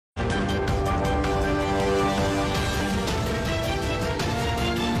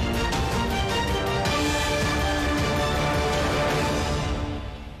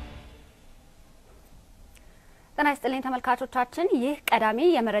ጤና ይስጥልኝ ተመልካቾቻችን ይህ ቀዳሚ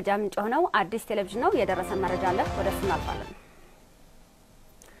የመረጃ ምንጭ ሆነው አዲስ ቴሌቪዥን ነው የደረሰን መረጃ አለ ወደሱ እናልፋለን።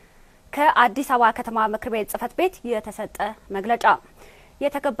 ከአዲስ አበባ ከተማ ምክር ቤት ጽፈት ቤት የተሰጠ መግለጫ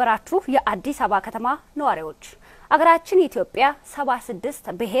የተከበራችሁ የአዲስ አበባ ከተማ ነዋሪዎች አገራችን ኢትዮጵያ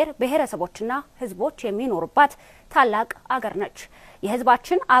 76 ብሔረሰቦችና ህዝቦች የሚኖሩባት ታላቅ አገር ነች።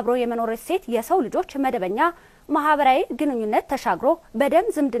 የህዝባችን አብሮ የመኖር ሴት የሰው ልጆች መደበኛ ማህበራዊ ግንኙነት ተሻግሮ በደም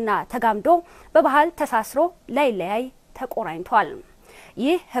ዝምድና ተጋምዶ በባህል ተሳስሮ ላይለያይ ተቆራኝቷል።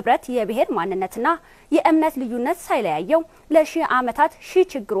 ይህ ህብረት የብሔር ማንነትና የእምነት ልዩነት ሳይለያየው ለሺህ ዓመታት ሺህ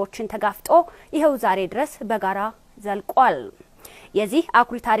ችግሮችን ተጋፍጦ ይሄው ዛሬ ድረስ በጋራ ዘልቋል። የዚህ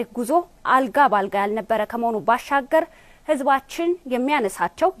አኩሪ ታሪክ ጉዞ አልጋ ባልጋ ያልነበረ ከመሆኑ ባሻገር ህዝባችን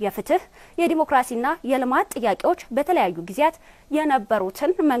የሚያነሳቸው የፍትህ የዲሞክራሲና የልማት ጥያቄዎች በተለያዩ ጊዜያት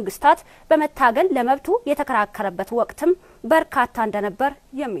የነበሩትን መንግስታት በመታገል ለመብቱ የተከራከረበት ወቅትም በርካታ እንደነበር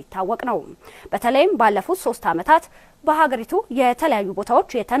የሚታወቅ ነው። በተለይም ባለፉት 3 ዓመታት በሀገሪቱ የተለያዩ ቦታዎች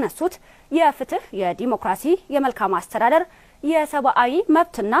የተነሱት የፍትህ የዲሞክራሲ የመልካም አስተዳደር የሰብአዊ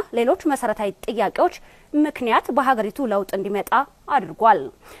መብትና ሌሎች መሰረታዊ ጥያቄዎች ምክንያት በሀገሪቱ ለውጥ እንዲመጣ አድርጓል።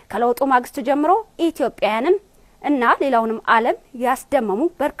 ከለውጡ ማግስት ጀምሮ ኢትዮጵያውያንን እና ሌላውንም ዓለም ያስደመሙ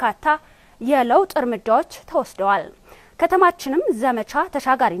በርካታ የለውጥ እርምጃዎች ተወስደዋል። ከተማችንም ዘመቻ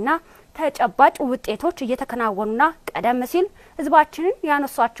ተሻጋሪና ተጨባጭ ውጤቶች እየተከናወኑና ቀደም ሲል ህዝባችንን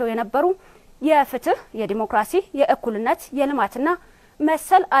ያነሷቸው የነበሩ የፍትህ የዲሞክራሲ የእኩልነት የልማትና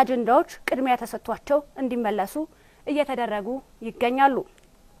መሰል አጀንዳዎች ቅድሚያ ተሰጥቷቸው እንዲመለሱ እየተደረጉ ይገኛሉ።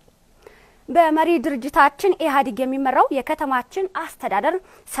 በመሪ ድርጅታችን ኢህአዲግ የሚመራው የከተማችን አስተዳደር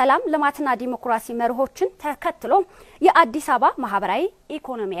ሰላም ልማትና ዲሞክራሲ መርሆችን ተከትሎ የአዲስ አበባ ማህበራዊ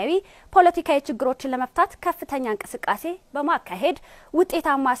ኢኮኖሚያዊ ፖለቲካዊ ችግሮችን ለመፍታት ከፍተኛ እንቅስቃሴ በማካሄድ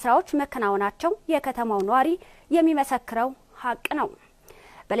ውጤታማ ስራዎች መከናወናቸው የከተማው ነዋሪ የሚመሰክረው ሀቅ ነው።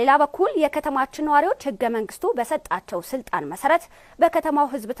 በሌላ በኩል የከተማችን ነዋሪዎች ህገ መንግስቱ በሰጣቸው ስልጣን መሰረት በከተማው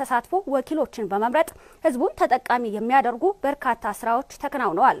ህዝብ ተሳትፎ ወኪሎችን በመምረጥ ህዝቡን ተጠቃሚ የሚያደርጉ በርካታ ስራዎች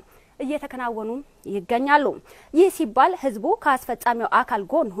ተከናውነዋል እየተከናወኑ ይገኛሉ። ይህ ሲባል ህዝቡ ከአስፈጻሚው አካል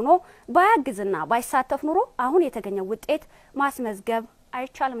ጎን ሆኖ ባያግዝና ባይሳተፍ ኑሮ አሁን የተገኘው ውጤት ማስመዝገብ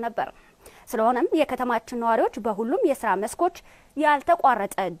አይቻልም ነበር። ስለሆነም የከተማችን ነዋሪዎች በሁሉም የሥራ መስኮች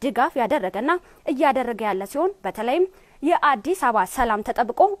ያልተቋረጠ ድጋፍ ያደረገና እያደረገ ያለ ሲሆን በተለይም የአዲስ አበባ ሰላም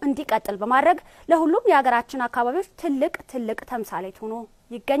ተጠብቆ እንዲቀጥል በማድረግ ለሁሉም የሀገራችን አካባቢዎች ትልቅ ተምሳሌት ሆኖ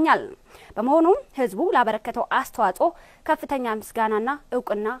ይገኛል። በመሆኑም ህዝቡ ላበረከተው አስተዋጽኦ ከፍተኛ ምስጋናና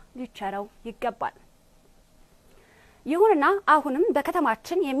እውቅና ሊቸረው ይገባል። ይሁንና አሁንም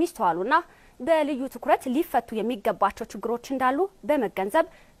በከተማችን የሚስተዋሉና በልዩ ትኩረት ሊፈቱ የሚገባቸው ችግሮች እንዳሉ በመገንዘብ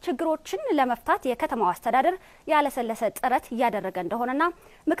ችግሮችን ለመፍታት የከተማው አስተዳደር ያለሰለሰ ጥረት እያደረገ እንደሆነና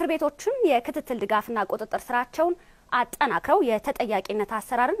ምክር ቤቶችም የክትትል ድጋፍና ቁጥጥር ስራቸውን አጠናክረው የተጠያቂነት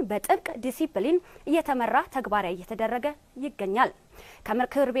አሰራርን በጥብቅ ዲሲፕሊን እየተመራ ተግባራዊ እየተደረገ ይገኛል።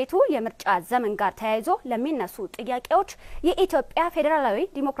 ከምክር ቤቱ የምርጫ ዘመን ጋር ተያይዞ ለሚነሱ ጥያቄዎች የኢትዮጵያ ፌዴራላዊ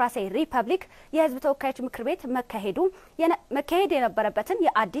ዲሞክራሲያዊ ሪፐብሊክ የህዝብ ተወካዮች ምክር ቤት መካሄድ የነበረበትን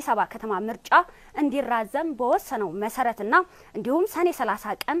የአዲስ አበባ ከተማ ምርጫ እንዲራዘም በወሰነው መሰረትና እንዲሁም ሰኔ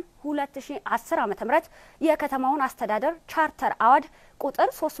 30 ቀን 2010 ዓ.ም የከተማውን አስተዳደር ቻርተር አዋጅ ቁጥር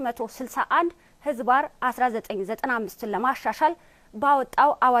 361 ህዝባር 1995 ለማሻሻል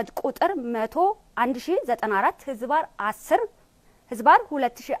ባወጣው አዋጅ ቁጥር 1094 ህዝባር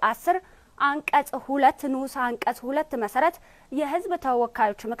 2010 አንቀጽ 2 ንዑስ አንቀጽ 2 መሰረት የህዝብ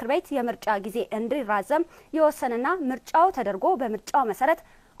ተወካዮች ምክር ቤት የምርጫ ጊዜ እንዲራዘም የወሰነና ምርጫው ተደርጎ በምርጫው መሰረት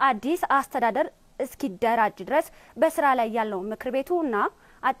አዲስ አስተዳደር እስኪደራጅ ድረስ በስራ ላይ ያለው ምክር ቤቱና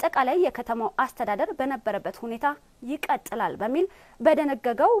አጠቃላይ የከተማው አስተዳደር በነበረበት ሁኔታ ይቀጥላል በሚል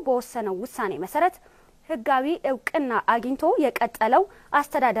በደነገገው በወሰነው ውሳኔ መሰረት ህጋዊ እውቅና አግኝቶ የቀጠለው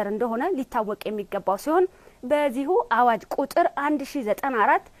አስተዳደር እንደሆነ ሊታወቅ የሚገባው ሲሆን በዚሁ አዋጅ ቁጥር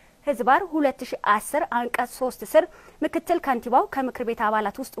 1094 ህዝባር 2010 አንቀጽ 3 ስር ምክትል ከንቲባው ከምክር ቤት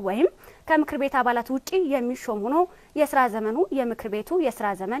አባላት ውስጥ ወይም ከምክር ቤት አባላት ውጪ የሚሾም ሆኖ የሥራ ዘመኑ የምክር ቤቱ የሥራ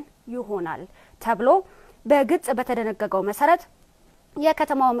ዘመን ይሆናል ተብሎ በግልጽ በተደነገገው መሰረት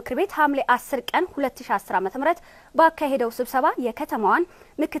የከተማው ምክር ቤት ሐምሌ 10 ቀን 2010 ዓ.ም ባካሄደው ስብሰባ የከተማዋን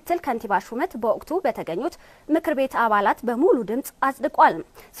ምክትል ከንቲባ ሹመት በወቅቱ በተገኙት ምክር ቤት አባላት በሙሉ ድምጽ አጽድቋል።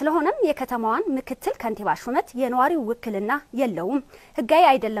 ስለሆነም የከተማዋን ምክትል ከንቲባ ሹመት የነዋሪው ውክልና የለውም፣ ህጋዊ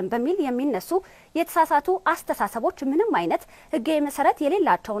አይደለም በሚል የሚነሱ የተሳሳቱ አስተሳሰቦች ምንም አይነት ህጋዊ መሰረት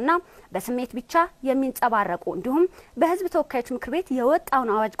የሌላቸውና በስሜት ብቻ የሚንጸባረቁ እንዲሁም በህዝብ ተወካዮች ምክር ቤት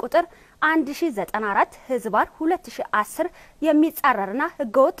የወጣውን አዋጅ ቁጥር 1094 ህዝባር 2010 የሚጻረርና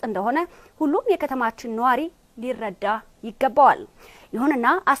ህገወጥ እንደሆነ ሁሉም የከተማችን ነዋሪ ሊረዳ ይገባዋል። ይሁንና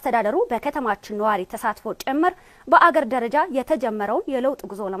አስተዳደሩ በከተማችን ነዋሪ ተሳትፎ ጭምር በአገር ደረጃ የተጀመረውን የለውጥ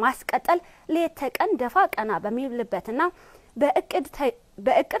ጉዞ ለማስቀጠል ሌት ተቀን ደፋ ቀና በሚልበትና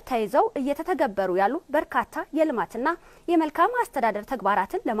በእቅድ ተይዘው እየተተገበሩ ያሉ በርካታ የልማትና የመልካም አስተዳደር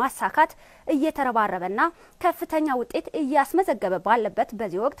ተግባራትን ለማሳካት እየተረባረበና ከፍተኛ ውጤት እያስመዘገበ ባለበት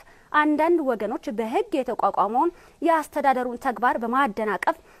በዚህ ወቅት አንዳንድ ወገኖች በህግ የተቋቋመውን የአስተዳደሩን ተግባር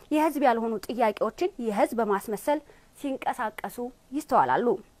በማደናቀፍ የህዝብ ያልሆኑ ጥያቄዎችን የህዝብ በማስመሰል ሲንቀሳቀሱ ይስተዋላሉ።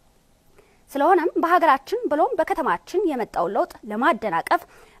 ስለሆነም በሀገራችን ብሎም በከተማችን የመጣው ለውጥ ለማደናቀፍ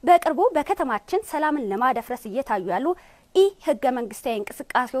በቅርቡ በከተማችን ሰላምን ለማደፍረስ እየታዩ ያሉ ህገ መንግስታዊ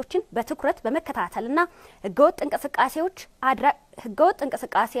እንቅስቃሴዎችን በትኩረት በመከታተልና ህገወጥ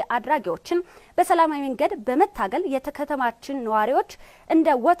እንቅስቃሴ አድራጊዎችን በሰላማዊ መንገድ በመታገል የከተማችን ነዋሪዎች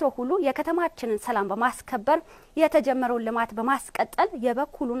እንደ ወትሮ ሁሉ የከተማችንን ሰላም በማስከበር የተጀመረውን ልማት በማስቀጠል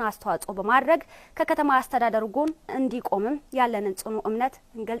የበኩሉን አስተዋጽኦ በማድረግ ከከተማ አስተዳደሩ ጎን እንዲቆምም ያለንን ጽኑ እምነት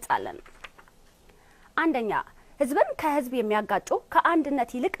እንገልጻለን። አንደኛ፣ ህዝብን ከህዝብ የሚያጋጩ ከአንድነት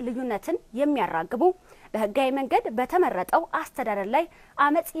ይልቅ ልዩነትን የሚያራግቡ በህጋዊ መንገድ በተመረጠው አስተዳደር ላይ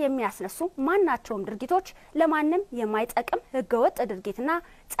አመጽ የሚያስነሱ ማናቸውም ድርጊቶች ለማንም የማይጠቅም ህገወጥ ድርጊትና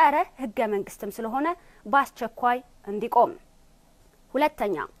ጸረ ህገ መንግስትም ስለሆነ በአስቸኳይ እንዲቆም።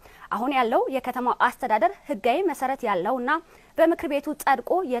 ሁለተኛ፣ አሁን ያለው የከተማው አስተዳደር ህጋዊ መሰረት ያለውና በምክር ቤቱ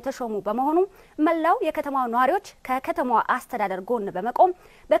ጸድቆ የተሾሙ በመሆኑ መላው የከተማው ነዋሪዎች ከከተማው አስተዳደር ጎን በመቆም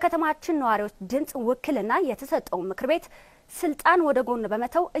በከተማችን ነዋሪዎች ድምጽ ውክልና የተሰጠው ምክር ቤት ስልጣን ወደ ጎን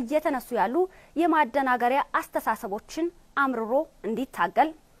በመተው እየተነሱ ያሉ የማደናገሪያ አስተሳሰቦችን አምርሮ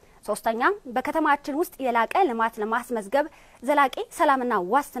እንዲታገል። ሶስተኛ፣ በከተማችን ውስጥ የላቀ ልማት ለማስመዝገብ ዘላቂ ሰላምና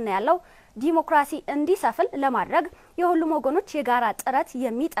ዋስትና ያለው ዲሞክራሲ እንዲሰፍል ለማድረግ የሁሉም ወገኖች የጋራ ጥረት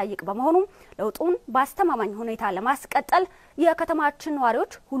የሚጠይቅ በመሆኑ ለውጡን በአስተማማኝ ሁኔታ ለማስቀጠል የከተማችን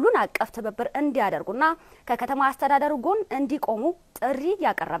ነዋሪዎች ሁሉን አቀፍ ትብብር እንዲያደርጉና ከከተማ አስተዳደሩ ጎን እንዲቆሙ ጥሪ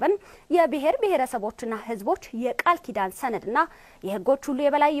ያቀረበን የብሔር ብሔረሰቦችና ህዝቦች የቃል ኪዳን ሰነድና የህጎች ሁሉ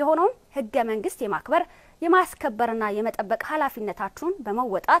የበላይ የሆነውን ህገ መንግስት የማክበር የማስከበርና የመጠበቅ ኃላፊነታችሁን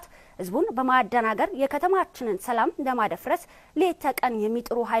በመወጣት ህዝቡን በማደናገር የከተማችንን ሰላም ለማደፍረስ ሌት ተቀን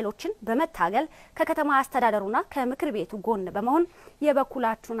የሚጥሩ ኃይሎችን በመታገል ከከተማ አስተዳደሩና ከምክር ቤቱ ጎን በመሆን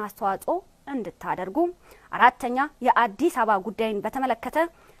የበኩላችሁን አስተዋጽኦ እንድታደርጉ። አራተኛ፣ የአዲስ አበባ ጉዳይን በተመለከተ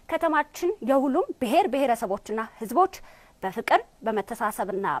ከተማችን የሁሉም ብሔር ብሔረሰቦችና ህዝቦች በፍቅር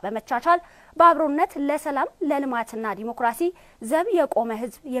በመተሳሰብና በመቻቻል በአብሮነት ለሰላም ለልማትና ዲሞክራሲ ዘብ የቆመ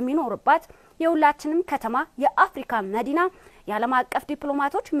ህዝብ የሚኖርባት የሁላችንም ከተማ የአፍሪካ መዲና የዓለም አቀፍ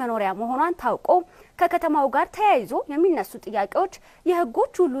ዲፕሎማቶች መኖሪያ መሆኗን ታውቆ ከከተማው ጋር ተያይዞ የሚነሱ ጥያቄዎች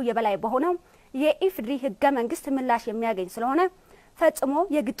የህጎች ሁሉ የበላይ በሆነው የኢፍድሪ ህገ መንግስት ምላሽ የሚያገኝ ስለሆነ ፈጽሞ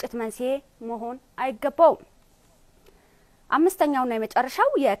የግጭት መንስኤ መሆን አይገባው። አምስተኛውና የመጨረሻው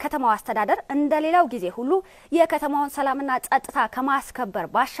የከተማው አስተዳደር እንደሌላው ጊዜ ሁሉ የከተማውን ሰላምና ጸጥታ ከማስከበር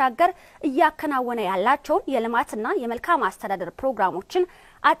ባሻገር እያከናወነ ያላቸውን የልማትና የመልካም አስተዳደር ፕሮግራሞችን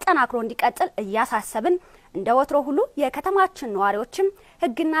አጠናክሮ እንዲቀጥል እያሳሰብን እንደ ወትሮ ሁሉ የከተማችን ነዋሪዎችም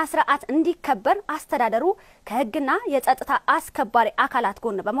ህግና ስርዓት እንዲከበር አስተዳደሩ ከህግና የጸጥታ አስከባሪ አካላት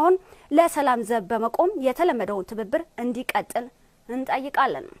ጎን በመሆን ለሰላም ዘብ በመቆም የተለመደውን ትብብር እንዲቀጥል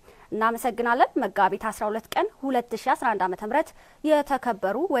እንጠይቃለን። እናመሰግናለን። መጋቢት 12 ቀን 2011 ዓ.ም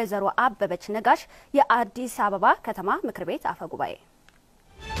የተከበሩ ወይዘሮ አበበች ነጋሽ የአዲስ አበባ ከተማ ምክር ቤት አፈ ጉባኤ